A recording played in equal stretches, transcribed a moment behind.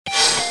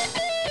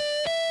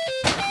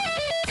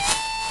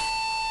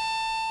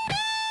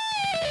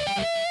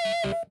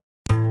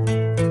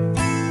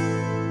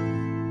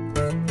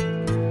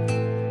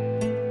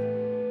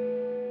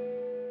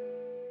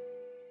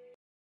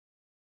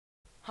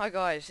Hi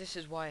guys, this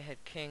is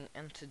Wireheadking,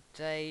 and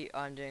today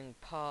I'm doing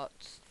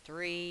part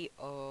 3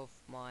 of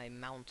my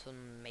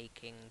mountain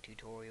making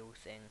tutorial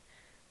thing.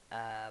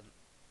 Um,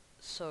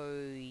 so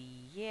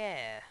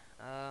yeah,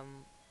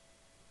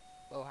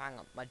 well hang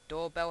on, my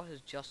doorbell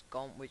has just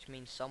gone, which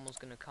means someone's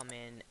gonna come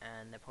in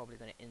and they're probably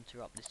gonna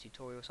interrupt this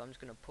tutorial, so I'm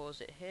just gonna pause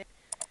it here.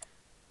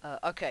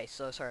 Okay,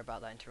 so sorry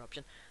about that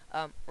interruption.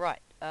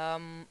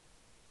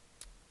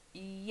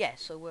 Yeah,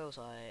 so where was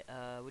I?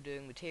 We're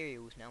doing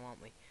materials now,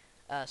 aren't we?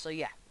 So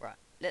yeah, right,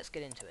 let's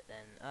get into it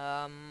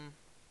then.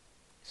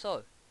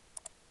 So,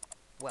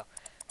 well,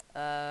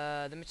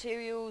 the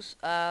materials,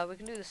 we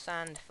can do the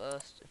sand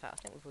first. In fact, I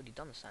think we've already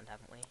done the sand,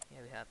 haven't we?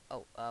 Yeah, we have.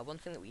 Oh, one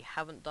thing that we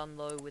haven't done,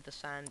 though, with the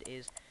sand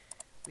is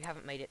we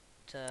haven't made it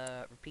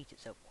repeat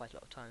itself quite a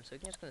lot of times. So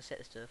we're just going to set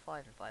this to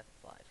 5 and 5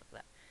 and 5,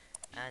 like that.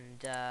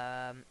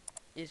 And,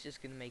 it's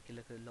just going to make it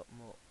look a lot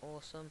more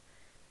awesome.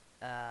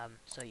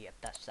 So yeah,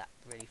 that's that,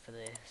 really, for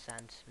the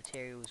sand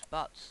materials.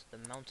 But the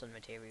mountain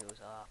materials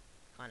are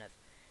kind of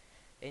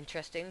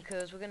interesting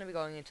because we're going to be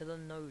going into the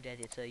node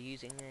editor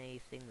using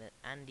a thing that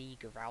Andy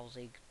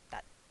Garouzig,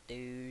 that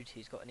dude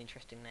who's got an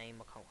interesting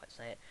name, I can't quite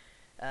say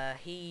it,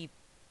 he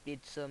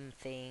did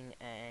something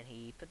and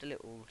he put a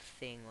little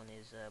thing on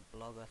his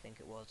blog, I think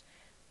it was,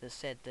 that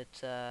said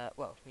that,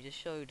 well, he just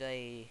showed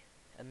a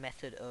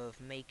method of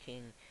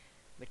making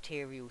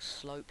material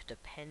slope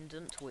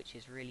dependent, which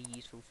is really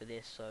useful for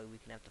this, so we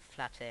can have the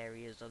flat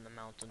areas on the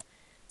mountain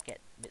get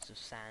bits of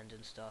sand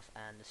and stuff,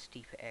 and the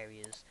steeper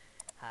areas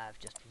have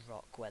just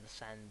rock where the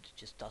sand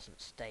just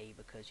doesn't stay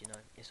because, you know,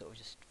 it sort of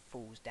just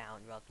falls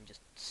down rather than just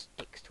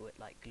sticks to it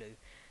like glue.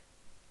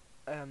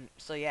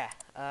 So yeah,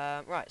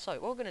 right, so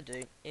what we're going to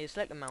do is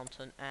select the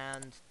mountain,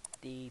 and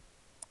the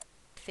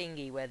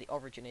thingy where the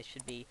origin is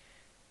should be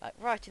like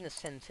right in the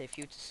center. If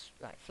you just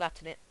like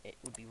flatten it, it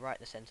would be right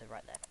in the center,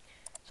 right there.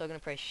 So I'm going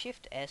to press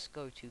Shift S,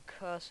 go to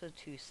cursor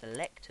to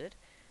selected,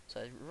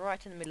 so it's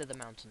right in the middle of the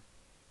mountain,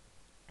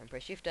 and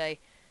press Shift A,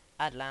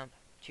 add lamp,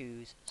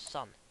 choose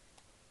sun.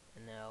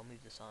 And now I'll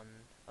move the sun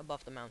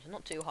above the mountain,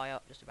 not too high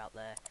up, just about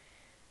there.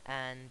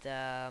 And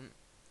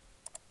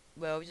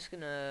well, we're just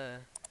gonna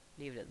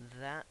leave it at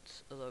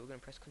that. Although we're gonna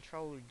press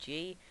Control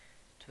G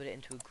to put it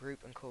into a group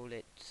and call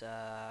it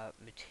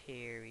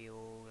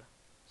material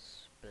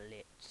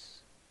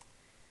splits,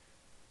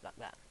 like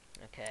that.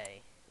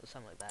 Okay, or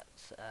something like that.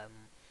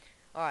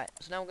 Alright,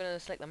 so now we're gonna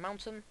select the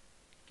mountain,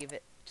 give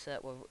it.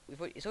 Well,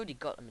 it's already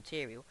got a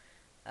material,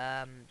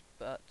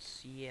 but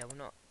yeah, we're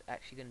not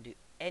actually gonna do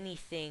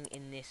anything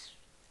in this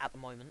at the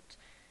moment.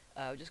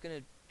 We're just going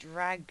to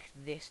drag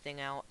this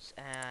thing out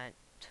and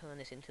turn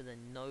this into the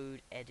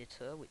node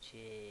editor, which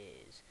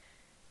is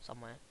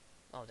somewhere.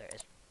 Oh, there it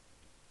is.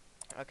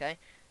 Okay,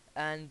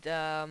 and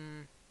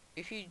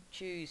if you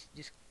choose,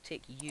 just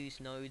tick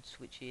use nodes,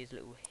 which is a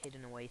little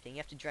hidden away thing. You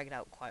have to drag it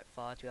out quite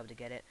far to be able to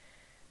get it.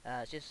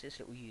 It's just this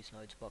little use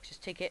nodes box.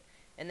 Just tick it,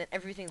 and then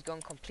everything's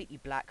gone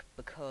completely black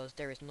because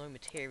there is no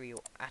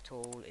material at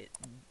all.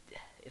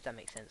 If that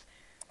makes sense.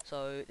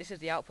 So this is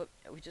the output.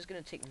 We're just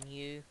going to tick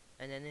new,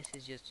 and then this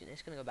is just,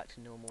 it's going to go back to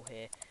normal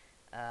here.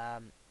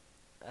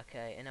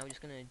 Okay, and now we're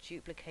just going to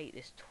duplicate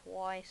this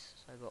twice.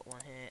 So I've got one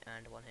here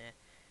and one here.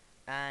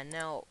 And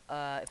now,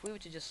 if we were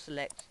to just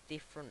select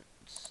different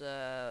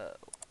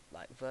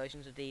like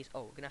versions of these,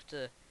 oh, we're going to have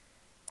to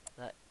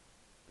like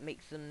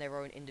make them their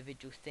own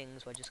individual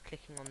things by just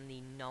clicking on the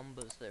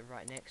numbers that are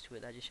right next to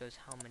it. That just shows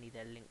how many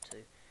they're linked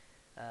to.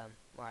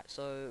 Right,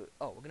 so,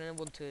 oh, we're going to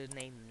want to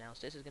name them now.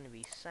 So this is going to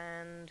be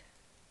sand.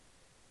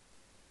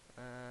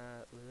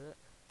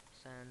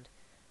 Sand.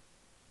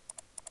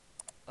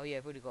 Oh yeah,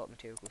 I've already got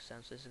material called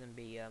sand, so this is going to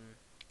be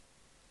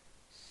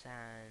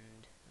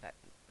sand. In fact,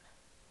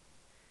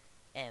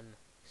 M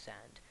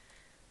sand.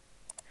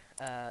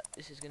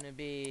 This is going to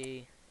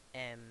be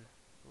M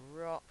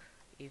rock,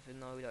 even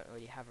though we don't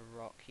really have a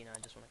rock. You know, I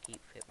just want to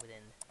keep it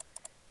within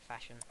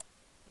fashion,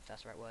 if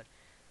that's the right word.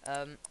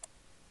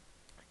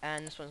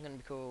 And this one's going to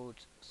be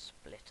called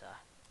splitter.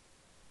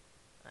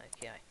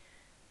 Okay.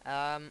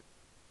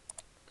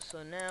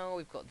 So now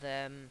we've got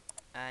them,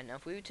 and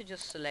if we were to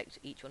just select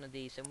each one of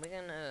these, then we're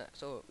gonna,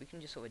 so we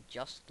can just sort of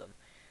adjust them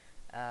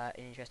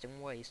in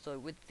interesting ways. So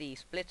with the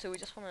splitter, we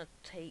just want to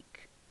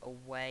take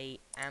away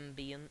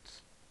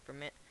ambient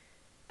from it,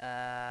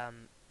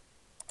 and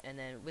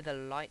then with a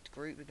light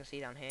group, we can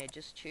see down here,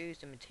 just choose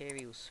the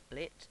material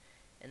split,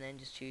 and then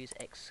just choose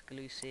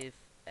exclusive,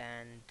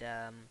 and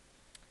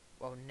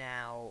well,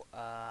 now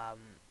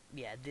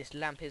yeah, this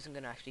lamp isn't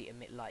going to actually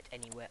emit light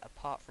anywhere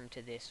apart from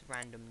to this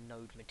random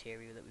node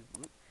material that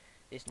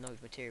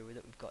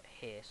we've got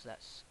here, so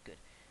that's good.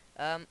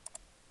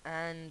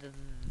 And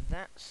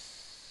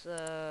that's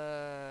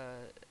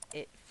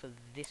it for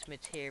this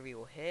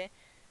material here.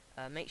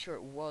 Make sure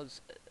it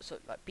was so,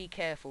 like, be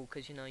careful,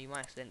 because you know you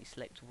might accidentally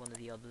select one of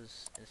the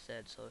others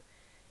instead. So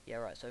yeah,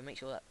 right. So make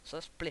sure that, so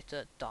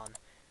splitter done.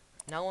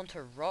 Now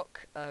onto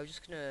rock. We're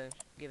just gonna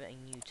give it a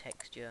new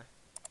texture.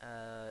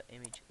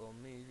 Image or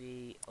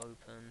movie,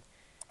 open,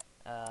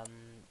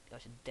 go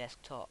to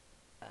desktop,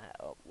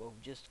 we'll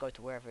just go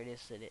to wherever it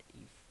is that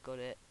you've got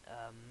it.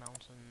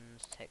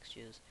 Mountains,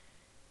 textures,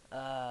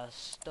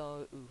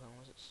 stone. Ooh,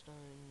 was it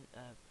stone?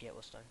 Yeah, it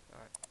was stone. All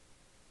right.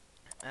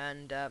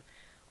 And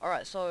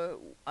alright, so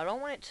I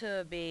don't want it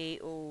to be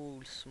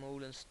all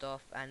small and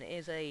stuff, and it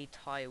is a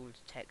tiled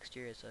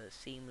texture, so it's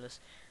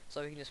seamless,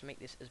 so we can just make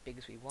this as big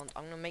as we want.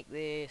 I'm gonna make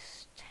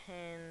this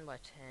 10 by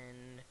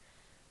 10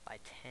 by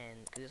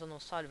 10 because it's on the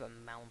side of a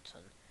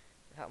mountain.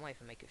 In fact, I might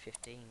even make it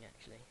 15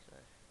 actually. So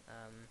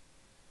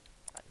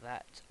like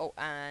that. Oh,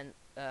 and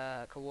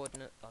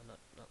coordinate. Oh,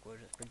 not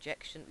coordinate.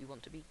 Projection. We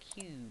want to be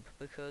cube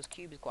because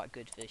cube is quite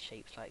good for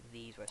shapes like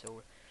these, where it's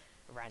all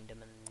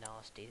random and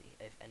nasty,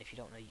 and if you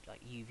don't know,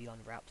 like UV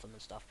unwrap them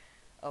and stuff.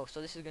 Oh,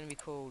 so this is going to be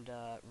called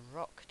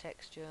rock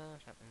texture,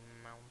 like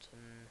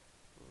mountain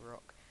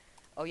rock.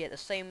 Oh yeah, the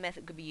same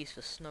method could be used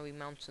for snowy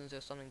mountains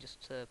or something,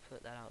 just to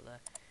put that out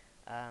there.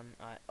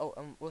 Alright. Oh,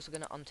 and we're also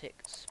going to untick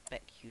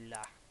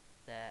specular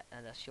there,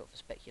 and that's short for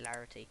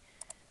specularity.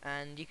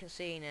 And you can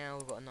see now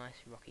we've got a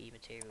nice rocky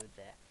material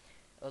there.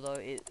 Although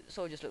it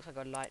sort of just looks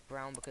like a light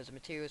brown because the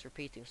material is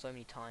repeating so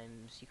many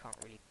times, you can't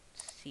really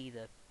see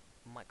the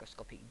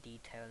microscopic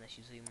detail unless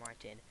you zoom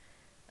right in.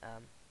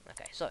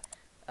 Okay, so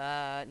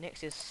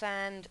next is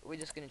sand. We're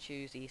just going to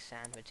choose the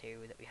sand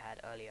material that we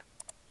had earlier.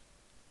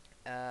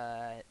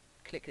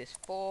 Click this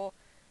 4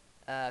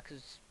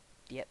 because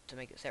yep, to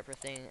make it a separate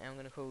thing. And I'm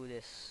going to call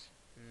this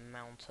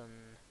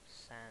mountain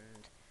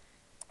sand,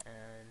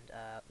 and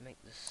make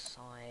the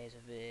size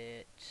of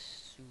it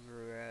 10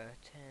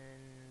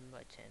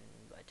 by 10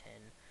 by 10,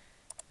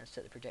 and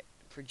set the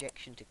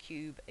projection to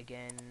cube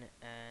again,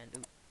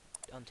 and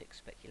untick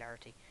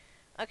specularity.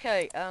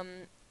 Okay,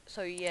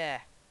 so yeah.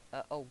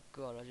 Oh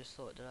god, I just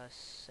thought, did I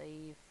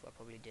save? I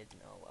probably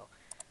didn't. Oh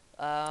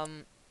well.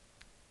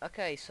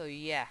 Okay, so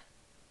yeah.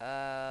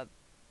 That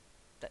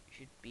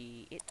should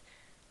be it.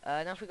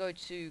 Now if we go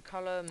to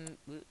color,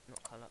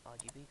 not color,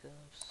 RGB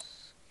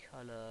curves,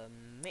 color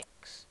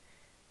mix.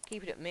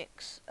 Keep it at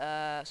mix.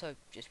 So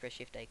just press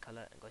Shift A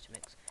color and go to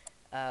mix.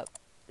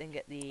 Then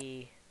get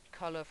the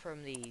color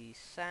from the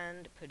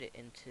sand, put it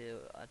into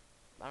I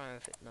don't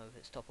know if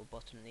it's top or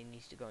bottom it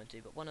needs to go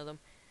into, but one of them,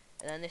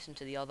 and then this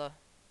into the other,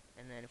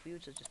 and then if we were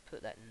to just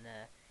put that in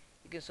there,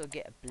 you can sort of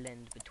get a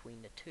blend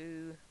between the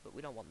two, but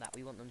we don't want that.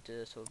 We want them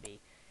to sort of be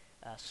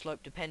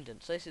slope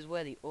dependent. So this is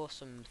where the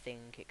awesome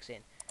thing kicks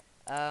in.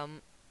 What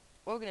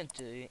we're going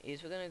to do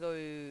is we're going to go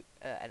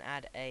and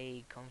add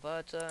a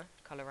converter,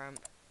 color ramp,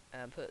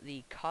 and put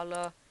the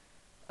color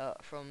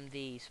from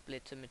the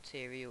splitter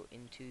material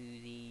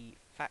into the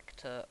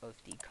factor of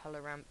the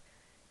color ramp,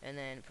 and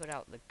then put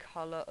out the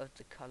color of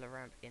the color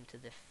ramp into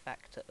the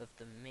factor of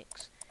the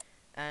mix.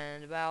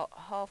 And about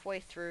halfway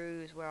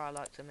through is where I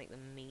like to make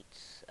them meet.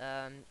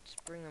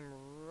 Just bring them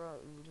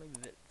maybe a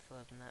bit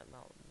further than that,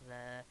 about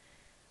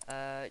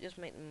there. Just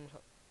make them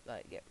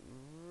like get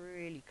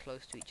really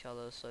close to each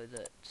other so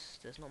that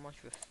there's not much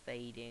of a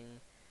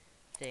fading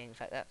thing. In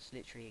fact, that's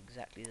literally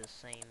exactly the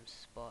same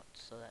spot,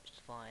 so that's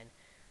fine.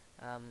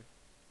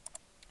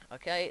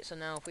 Okay, so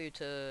now if we were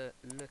to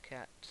look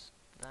at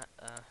that,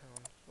 hang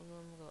on,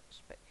 we've got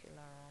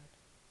specular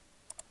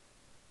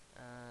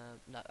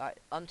on. No, I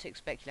untick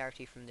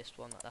specularity from this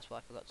one. That's what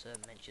I forgot to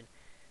mention.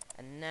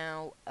 And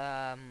now,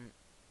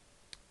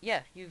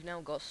 yeah, you've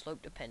now got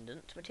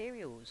slope-dependent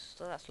materials,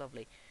 so that's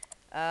lovely.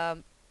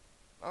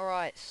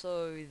 Alright,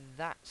 so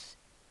that's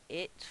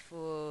it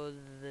for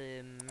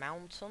the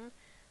mountain.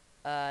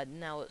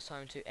 Now it's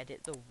time to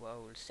edit the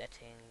world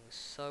settings.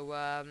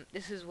 So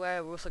this is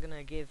where we're also going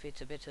to give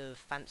it a bit of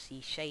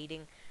fancy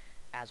shading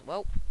as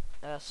well.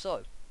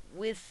 So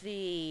with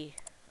the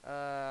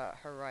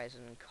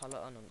horizon color,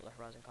 oh no, not the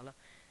horizon color.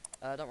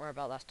 Don't worry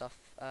about that stuff.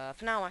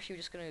 For now, actually,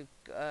 we're just going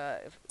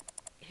to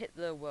hit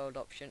the world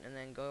option and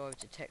then go over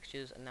to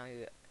textures, and now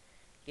you're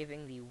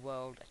giving the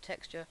world a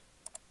texture.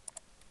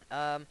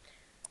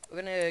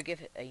 We're going to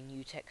give it a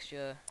new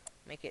texture,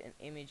 make it an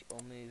image or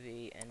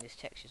movie, and this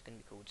texture is going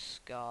to be called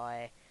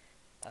sky.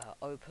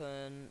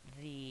 Open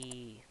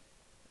the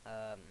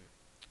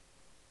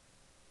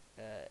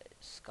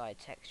sky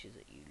texture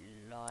that you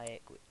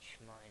like, which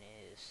mine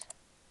is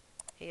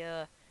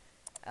here.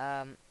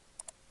 And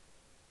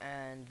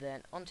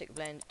then untick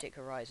blend, tick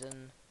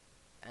horizon,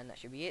 and that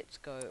should be it.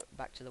 Go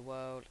back to the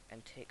world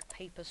and tick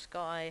paper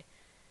sky,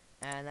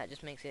 and that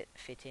just makes it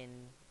fit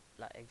in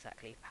like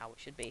exactly how it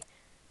should be.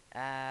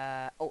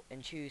 Oh,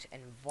 and choose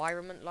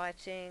environment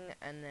lighting,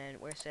 and then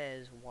where it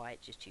says white,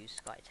 just choose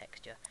sky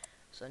texture.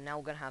 So now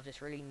we're gonna have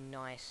this really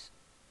nice.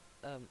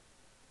 Hang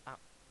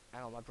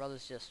on, my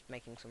brother's just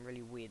making some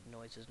really weird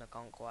noises, and I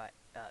can't quite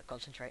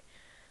concentrate.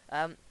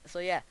 So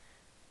yeah,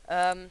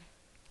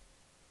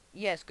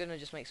 yeah, it's gonna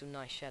just make some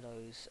nice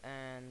shadows,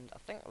 and I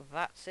think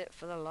that's it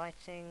for the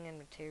lighting and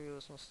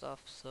materials and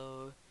stuff.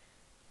 So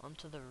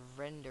onto the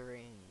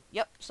rendering.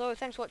 Yep. So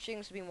thanks for watching.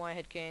 This has been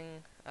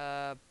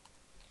Wireheadking.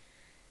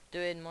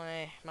 Doing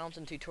my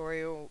mountain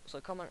tutorial. So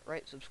comment,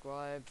 rate,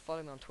 subscribe,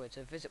 follow me on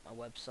Twitter, visit my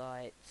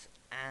website,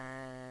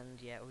 and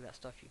yeah, all that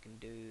stuff you can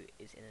do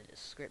is in the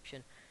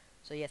description.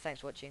 So yeah, thanks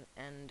for watching,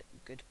 and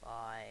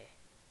goodbye.